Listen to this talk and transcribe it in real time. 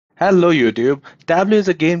Hello YouTube. Tableau is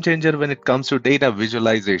a game changer when it comes to data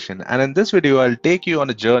visualization, and in this video I'll take you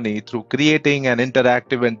on a journey through creating an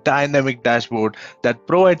interactive and dynamic dashboard that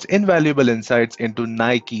provides invaluable insights into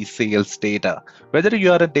Nike sales data. Whether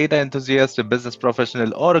you are a data enthusiast, a business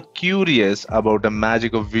professional, or curious about the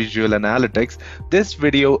magic of visual analytics, this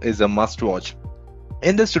video is a must watch.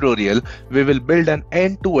 In this tutorial, we will build an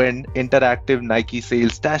end-to-end interactive Nike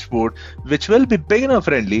sales dashboard which will be beginner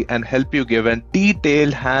friendly and help you give a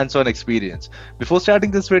detailed hands-on experience. Before starting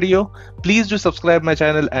this video, please do subscribe my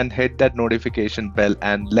channel and hit that notification bell,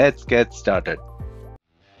 and let's get started.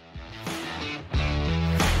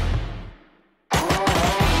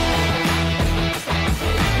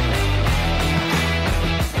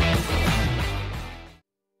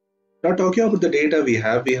 Now talking about the data we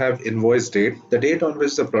have invoice date, the date on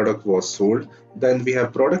which the product was sold. Then we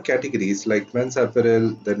have product categories like men's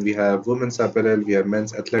apparel, then we have women's apparel, we have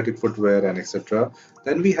men's athletic footwear and etc.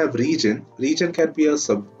 Then we have region. Region can be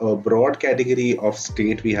a broad category of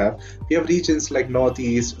state We have regions like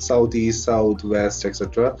northeast, southeast, south, west,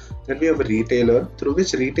 etc. Then we have a retailer, through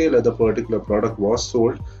which retailer the particular product was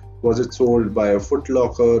sold. Was it sold by a Foot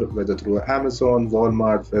Locker, whether through Amazon,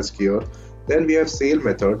 Walmart, Westgear? Then we have sale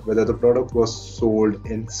method, whether the product was sold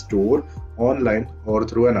in store, online, or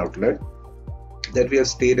through an outlet. Then we have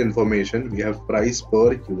state information, we have price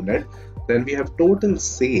per unit, then we have total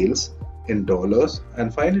sales in dollars,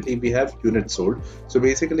 and finally we have units sold. So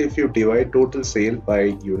basically if you divide total sale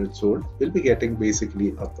by unit sold, we'll be getting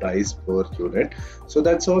basically a price per unit. So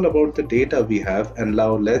that's all about the data we have, and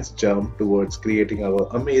now let's jump towards creating our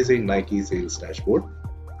amazing Nike sales dashboard.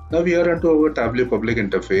 Now we are onto our Tableau public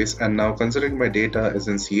interface, and now considering my data is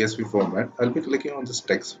in CSV format, I'll be clicking on this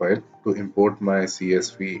text file to import my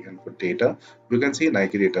CSV input data. You can see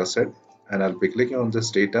Nike data set, and I'll be clicking on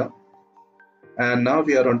this data. And now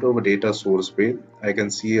we are onto our data source pane. I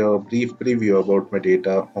can see a brief preview about my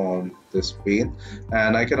data on this pane,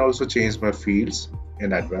 and I can also change my fields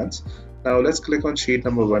in advance. Now let's click on sheet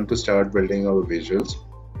number 1 to start building our visuals.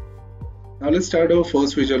 Now let's start our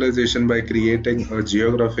first visualization by creating a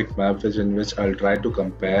geographic map in which I'll try to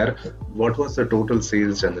compare what was the total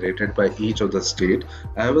sales generated by each of the state.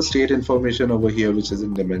 I have a state information over here which is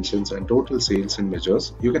in dimensions and total sales in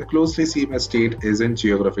measures. You can closely see my state is in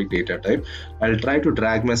geographic data type. I'll try to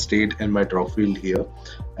drag my state in my drop field here,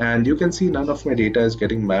 and you can see none of my data is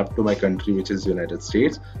getting mapped to my country, which is United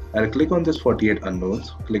States. I'll click on this 48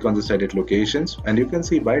 unknowns, click on this edit locations, and you can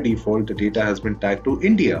see by default the data has been tagged to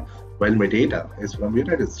India, while my data is from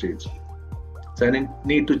United States. So I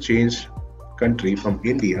need to change country from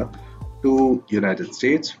India to United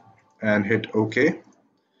States and hit OK.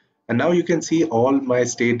 And now you can see all my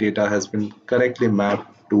state data has been correctly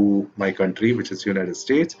mapped to my country, which is United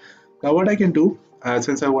States. Now what I can do,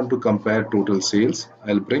 since I want to compare total sales,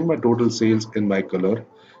 I'll bring my total sales in my color,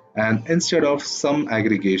 and instead of sum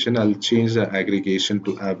aggregation, I'll change the aggregation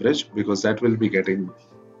to average, because that will be getting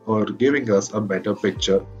or giving us a better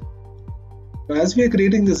picture. Now, as we are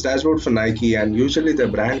creating this dashboard for Nike, and usually the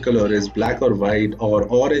brand color is black or white or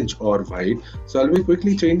orange or white, so I'll be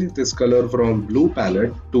quickly changing this color from blue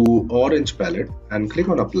palette to orange palette and click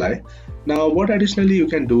on apply. Now what additionally you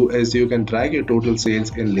can do is you can drag your total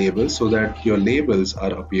sales in labels so that your labels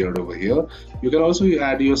are appeared over here. You can also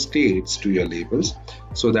add your states to your labels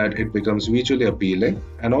so that it becomes visually appealing,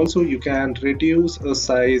 and also you can reduce a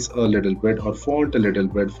size a little bit or font a little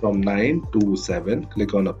bit from 9 to 7.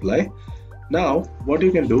 Click on apply. Now what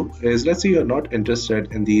you can do is, let's say you're not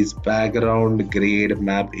interested in these background grade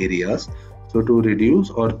map areas. So to reduce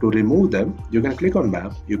or to remove them, you can click on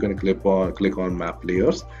map, you can click on map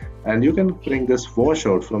layers, and you can bring this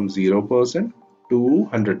washout from 0% to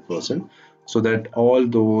 100% so that all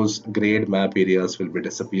those grade map areas will be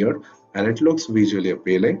disappeared and it looks visually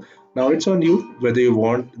appealing. Now it's on you whether you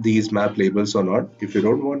want these map labels or not. If you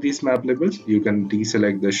don't want these map labels, you can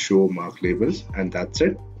deselect the show mark labels, and that's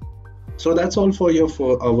it. So that's all for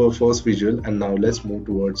our first visual, and now let's move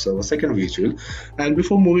towards our second visual. And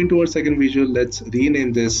before moving towards second visual, let's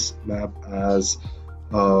rename this map as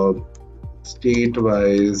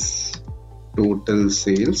state-wise total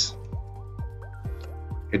sales.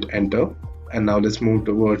 Hit enter, and now let's move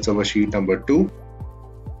towards our sheet number 2.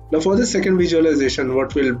 Now for the second visualization,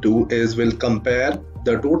 what we'll do is we'll compare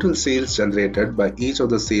the total sales generated by each of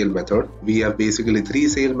the sale method. We have basically 3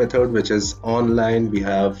 sale method, which is online, we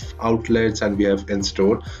have outlets, and we have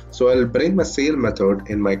in-store. So I'll bring my sale method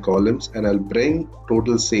in my columns, and I'll bring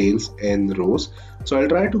total sales in rows. So I'll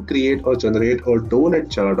try to create or generate a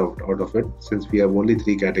donut chart out of it, since we have only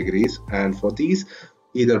 3 categories, and for these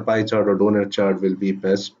either pie chart or donut chart will be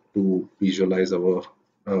best to visualize our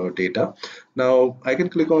data. Now I can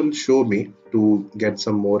click on show me to get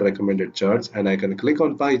some more recommended charts, and I can click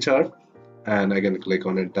on pie chart, and I can click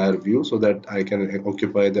on entire view so that I can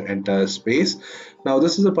occupy the entire space. Now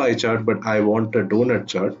this is a pie chart, but I want a donut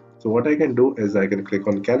chart. So what I can do is I can click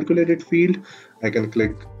on calculated field.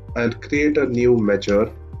 I'll create a new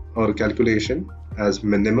measure or calculation as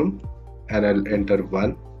minimum, and I'll enter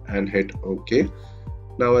 1 and hit OK.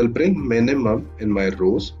 Now I'll bring minimum in my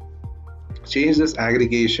rows, change this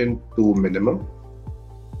aggregation to minimum.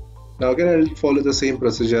 Now again I'll follow the same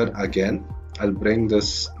procedure again. I'll bring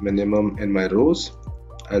this minimum in my rows.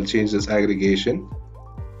 I'll change this aggregation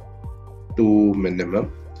to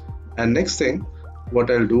minimum. And next thing,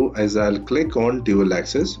 what I'll do is I'll click on dual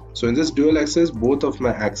axis. So in this dual axis, both of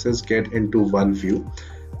my axes get into one view,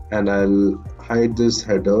 and I'll hide this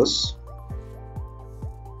headers.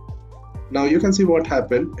 Now you can see what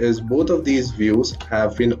happened is both of these views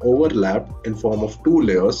have been overlapped in form of two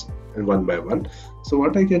layers and one by one. So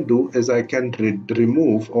what I can do is I can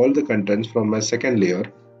remove all the contents from my second layer,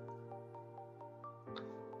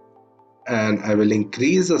 and I will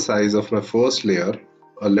increase the size of my first layer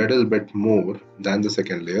a little bit more than the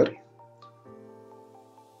second layer,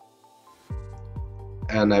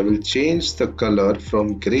 and I will change the color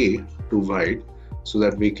from gray to white so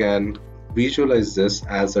that we can visualize this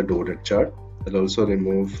as a dotted chart. I'll also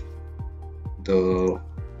remove the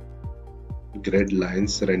grid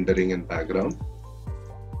lines rendering in background.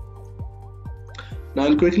 Now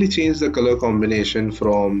I'll quickly change the color combination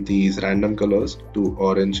from these random colors to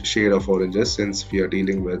orange, shade of oranges, since we are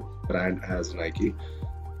dealing with brand as Nike.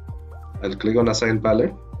 I'll click on assign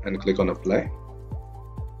palette and click on apply.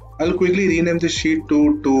 I'll quickly rename this sheet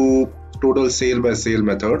to total sale by sale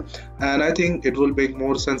method, and I think it will make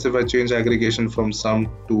more sense if I change aggregation from sum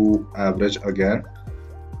to average again.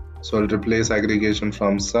 So I'll replace aggregation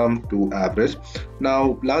from sum to average.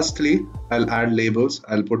 Now lastly, I'll add labels.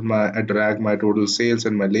 I'll drag my total sales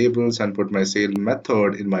in my labels and put my sale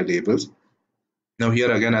method in my labels. Now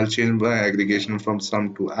here again, I'll change my aggregation from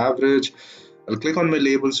sum to average. I'll click on my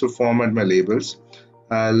labels to format my labels.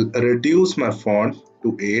 I'll reduce my font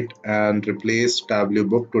to 8 and replace Tableau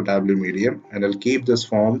book to Tableau medium, and I'll keep this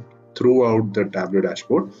font throughout the Tableau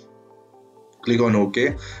dashboard. Click on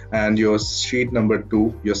OK, and your sheet number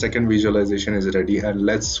 2, your second visualization is ready, and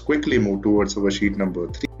let's quickly move towards our sheet number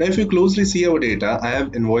 3. Now if you closely see our data, I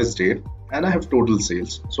have invoice date and I have total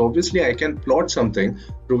sales. So obviously I can plot something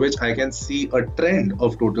through which I can see a trend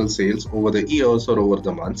of total sales over the years or over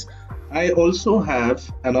the months. I also have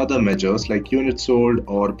another measures like units sold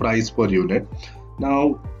or price per unit.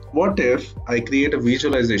 Now what if I create a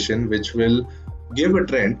visualization which will give a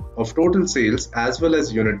trend of total sales as well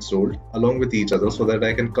as units sold along with each other, so that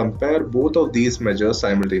I can compare both of these measures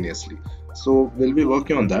simultaneously. So we'll be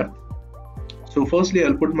working on that. So firstly,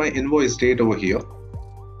 I'll put my invoice date over here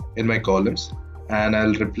in my columns, and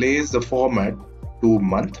I'll replace the format to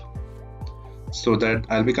month so that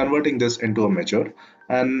I'll be converting this into a measure.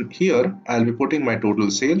 And here I'll be putting my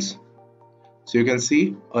total sales. So you can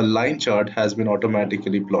see a line chart has been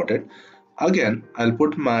automatically plotted. Again, I'll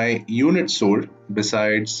put my units sold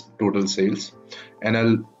besides total sales, and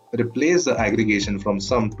I'll replace the aggregation from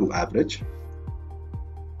sum to average,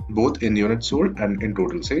 both in units sold and in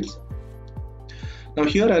total sales. Now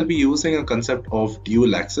here I'll be using a concept of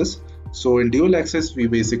dual axis. So in dual axis, we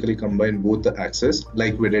basically combine both the axes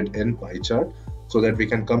like we did in pie chart, so that we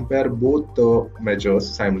can compare both the measures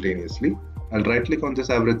simultaneously. I'll right click on this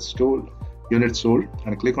average sold, units sold,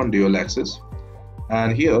 and click on dual axis.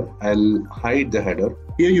 And here I'll hide the header.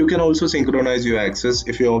 Here you can also synchronize your axis.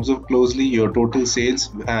 If you observe closely, your total sales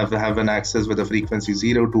have an axis with a frequency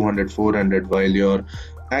 0, 200, 400, while your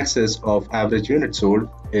axis of average unit sold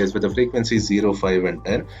is with a frequency 0, 5, and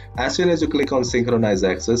 10. As soon as you click on synchronize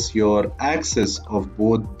axis, your axis of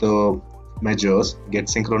both the measures get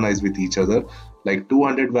synchronized with each other. Like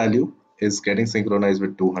 200 value is getting synchronized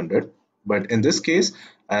with 200, but in this case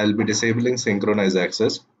I'll be disabling synchronize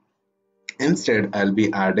axis. Instead, I'll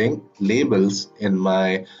be adding labels in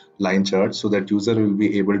my line chart so that user will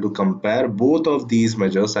be able to compare both of these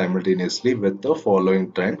measures simultaneously with the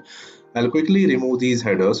following trend. I'll quickly remove these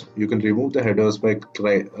headers. You can remove the headers by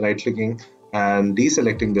right clicking and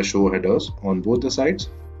deselecting the show headers on both the sides.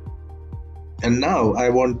 And now I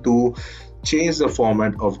want to change the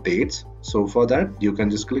format of dates. So for that, you can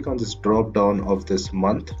just click on this drop down of this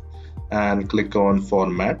month and click on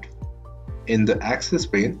format. In the axis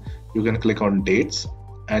pane, you can click on dates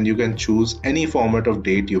and you can choose any format of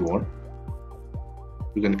date you want.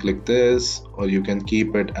 You can click this, or you can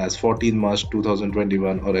keep it as 14 March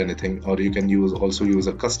 2021 or anything, or you can also use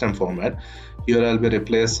a custom format. Here I'll be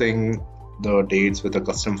replacing the dates with a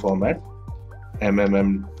custom format,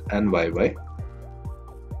 MMM and YY.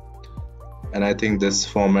 And I think this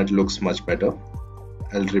format looks much better.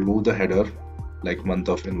 I'll remove the header like month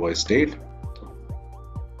of invoice date,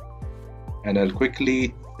 and I'll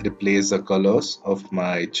quickly replace the colors of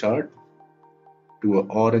my chart to an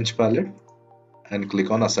orange palette and click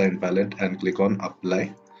on assign palette and click on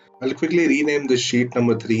apply. I'll quickly rename the sheet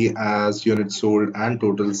number 3 as unit sold and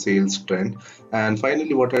total sales trend. And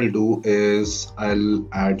finally what I'll do is I'll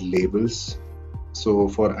add labels. So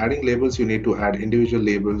for adding labels, you need to add individual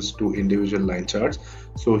labels to individual line charts.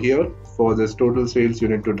 So here for this total sales, you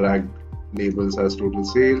need to drag labels as total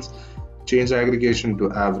sales, change aggregation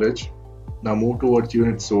to average. Now move towards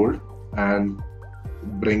unit sold and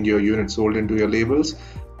bring your unit sold into your labels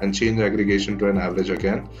and change aggregation to an average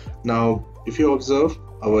again. Now if you observe,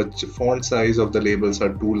 our font size of the labels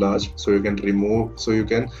are too large, so you can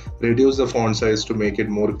reduce the font size to make it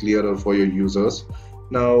more clearer for your users.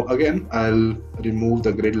 Now again, I'll remove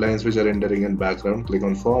the grid lines which are rendering in background. Click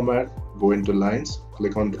on format, go into lines,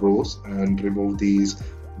 click on rows and remove these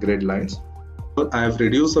grid lines. I have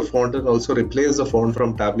reduced the font and also replaced the font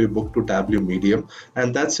from Tableau Book to Tableau Medium.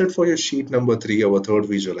 And that's it for your sheet number 3, our third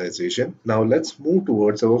visualization. Now let's move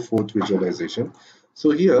towards our fourth visualization.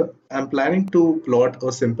 So here I'm planning to plot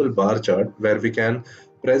a simple bar chart where we can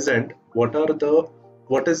present what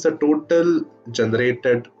is the total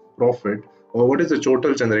generated profit, or what is the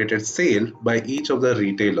total generated sale by each of the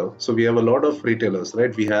retailer. So we have a lot of retailers,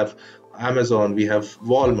 right? We have Amazon, we have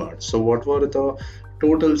Walmart. So what were the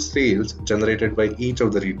total sales generated by each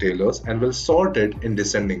of the retailers, and we'll sort it in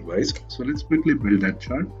descending wise. So let's quickly build that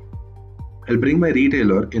chart. I'll bring my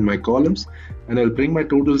retailer in my columns and I'll bring my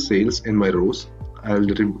total sales in my rows. I'll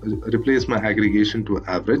replace my aggregation to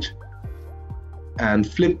average and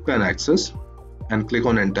flip an axis and click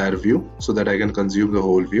on entire view so that I can consume the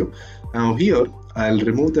whole view. Now here I'll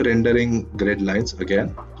remove the rendering grid lines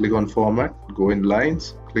again. Click on format, go in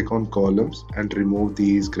lines, click on columns and remove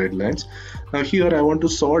these grid lines. Now here I want to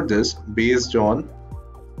sort this based on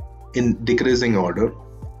in decreasing order,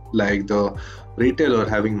 like the retailer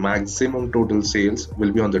having maximum total sales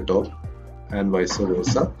will be on the top and vice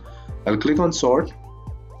versa. I'll click on sort.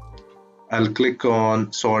 I'll click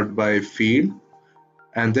on sort by field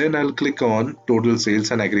and then I'll click on total sales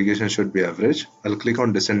and aggregation should be average. I'll click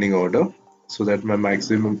on descending order so that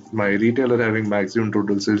my retailer having maximum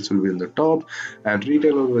total sales will be in the top and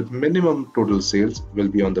retailer with minimum total sales will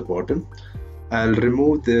be on the bottom. I'll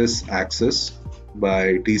remove this axis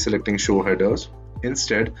by deselecting show headers.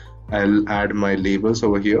 Instead, I'll add my labels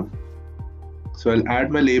over here. So I'll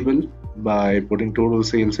add my label by putting total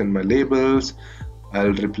sales in my labels.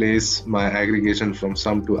 I'll replace my aggregation from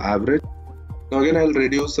sum to average. Now again, I'll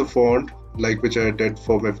reduce the font like which I did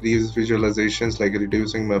for my previous visualizations, like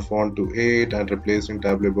reducing my font to 8 and replacing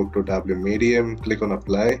Tableau Book to Tableau Medium. Click on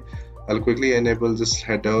apply. I'll quickly enable this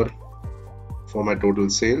header for my total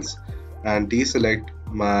sales and deselect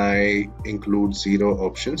my include 0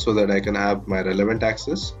 option so that I can have my relevant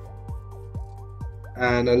axis.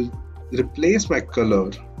 And I'll replace my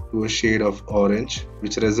color to a shade of orange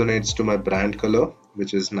which resonates to my brand color,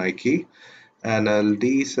 which is Nike, and I'll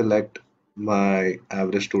deselect my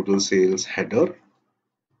average total sales header,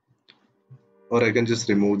 or I can just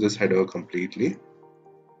remove this header completely.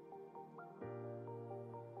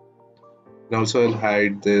 And also I'll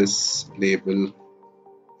hide this label,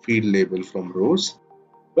 field label from rows.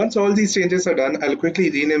 Once all these changes are done, I'll quickly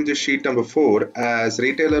rename this sheet number 4 as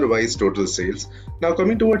retailer wise total sales. Now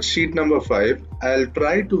coming towards sheet number 5, I'll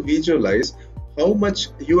try to visualize how much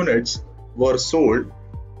units were sold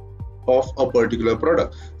of a particular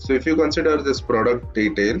product. So if you consider this product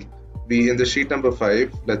detail, we in the sheet number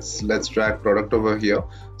 5, let's drag product over here.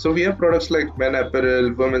 So we have products like men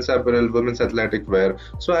apparel, women's athletic wear.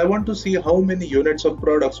 So I want to see how many units of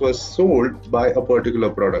products were sold by a particular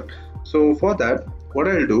product. So for that, what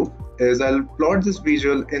I'll do is I'll plot this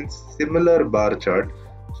visual in similar bar chart.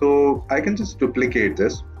 So I can just duplicate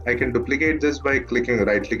this. I can duplicate this by right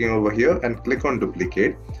clicking over here and click on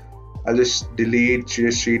duplicate. I'll just delete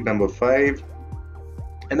sheet number 5.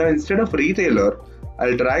 And now instead of retailer,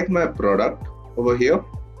 I'll drag my product over here.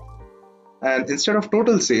 And instead of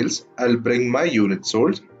total sales, I'll bring my unit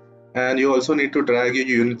sold. And you also need to drag your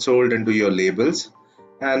unit sold into your labels.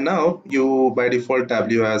 And now you by default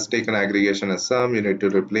Tableau has taken aggregation as sum. You need to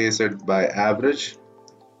replace it by average,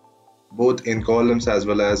 both in columns as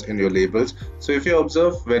well as in your labels. So if you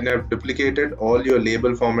observe, when I've duplicated, all your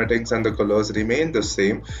label formattings and the colors remain the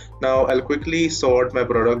same. Now I'll quickly sort my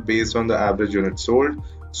product based on the average unit sold.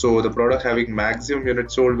 So the product having maximum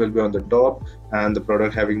units sold will be on the top, and the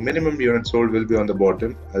product having minimum units sold will be on the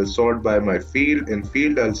bottom. I'll sort by my field. In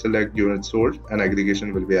field, I'll select units sold, and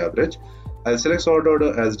aggregation will be average. I'll select sort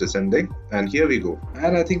order as descending, and here we go.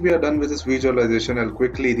 And I think we are done with this visualization. I'll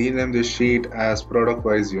quickly rename this sheet as product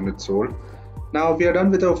wise units sold. Now we are done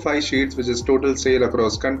with our 5 sheets, which is total sale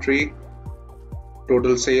across country,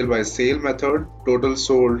 total sale by sale method, total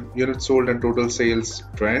sold, units sold and total sales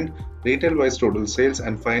trend, retail wise total sales,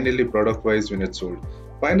 and finally product wise units sold.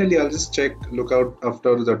 Finally, I'll just look out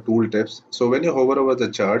after the tooltips. So when you hover over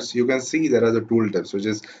the charts, you can see there are the tooltips, which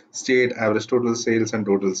is state, average total sales, and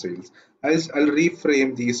total sales. I'll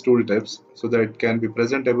reframe these tooltips so that it can be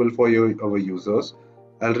presentable for our users.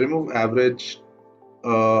 I'll remove average.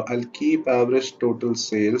 I'll keep average total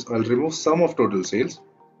sales. I'll remove sum of total sales.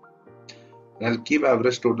 I'll keep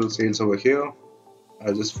average total sales over here.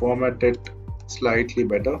 I'll just format it slightly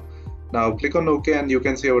better. Now click on OK, and you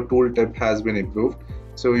can see our tooltip has been improved.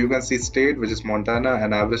 So you can see state, which is Montana,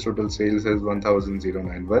 and average total sales is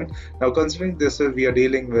 1091. Now considering this, we are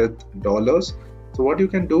dealing with dollars. So what you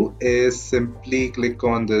can do is simply click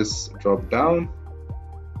on this drop down.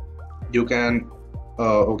 You can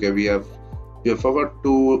okay, we have forgot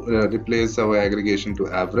to replace our aggregation to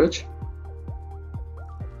average.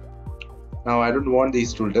 Now I don't want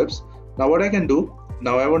these tooltips. Now what I can do,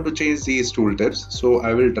 now I want to change these tooltips. So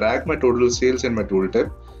I will drag my total sales in my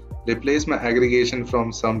tooltip, replace my aggregation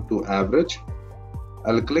from sum to average.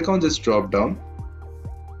 I'll click on this drop down,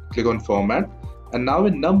 click on format, and now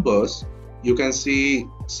in numbers, you can see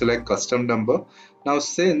select custom number. Now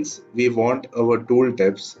since we want our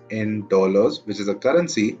tooltips in dollars, which is a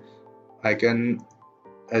currency,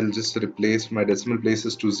 I'll just replace my decimal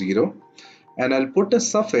places to 0, and I'll put a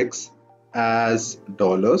suffix as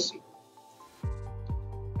dollars.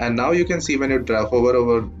 And now you can see when you hover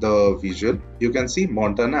over the visual, you can see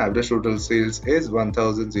Montana average total sales is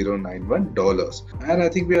 $1,091. And I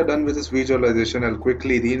think we are done with this visualization. I'll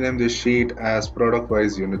quickly rename this sheet as product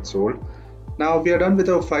wise units sold. Now we are done with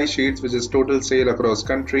our 5 sheets, which is total sale across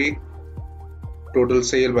country, total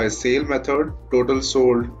sale by sale method, total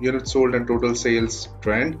sold, units sold and total sales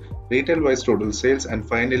trend, retail wise total sales, and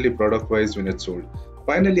finally product wise units sold.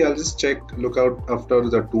 Finally, I'll just look out after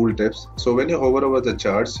the tooltips. So when you hover over the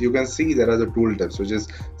charts, you can see there are the tooltips, which is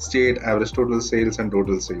state, average total sales, and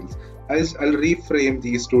total sales. I'll reframe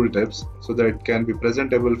these tooltips so that it can be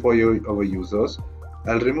presentable for our users.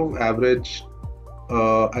 I'll remove average.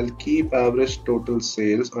 I'll keep average total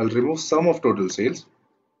sales. I'll remove sum of total sales.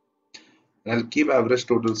 I'll keep average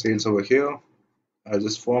total sales over here. I'll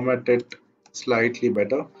just format it slightly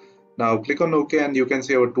better. Now click on OK, and you can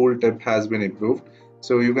see our tooltip has been improved.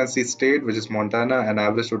 So you can see state, which is Montana, and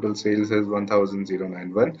average total sales is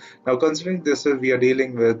 1091. Now considering this, we are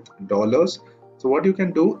dealing with dollars. So what you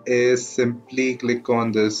can do is simply click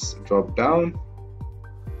on this drop down.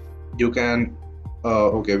 You can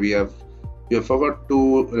okay, we have forgot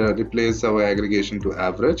to replace our aggregation to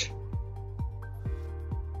average.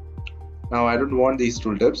 Now I don't want these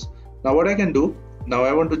tooltips. Now what I can do, now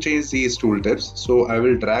I want to change these tooltips. So I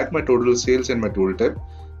will drag my total sales in my tooltip,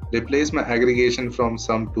 replace my aggregation from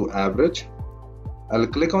sum to average. I'll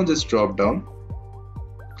click on this drop down,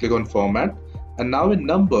 click on format, and now in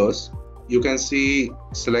numbers, you can see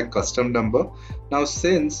select custom number. Now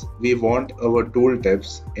since we want our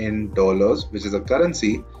tooltips in dollars, which is a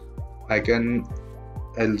currency,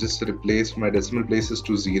 I'll just replace my decimal places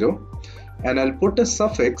to 0, and I'll put a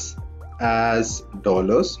suffix as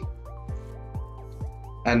dollars.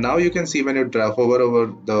 And now you can see when you hover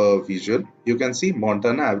over the visual, you can see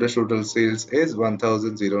Montana average total sales is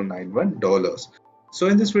 $1,091. So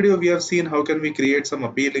in this video, we have seen how can we create some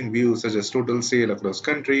appealing views such as total sale across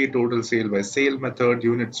country, total sale by sale method,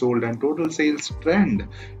 units sold and total sales trend,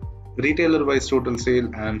 retailer wise total sale,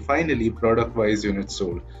 and finally product wise units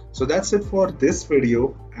sold. So that's it for this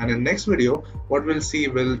video, and in next video what we'll see,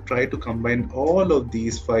 we'll try to combine all of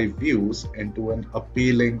these 5 views into an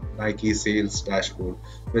appealing Nike sales dashboard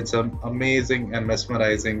with some amazing and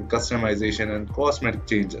mesmerizing customization and cosmetic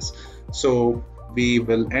changes. So we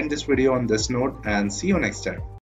will end this video on this note and see you next time.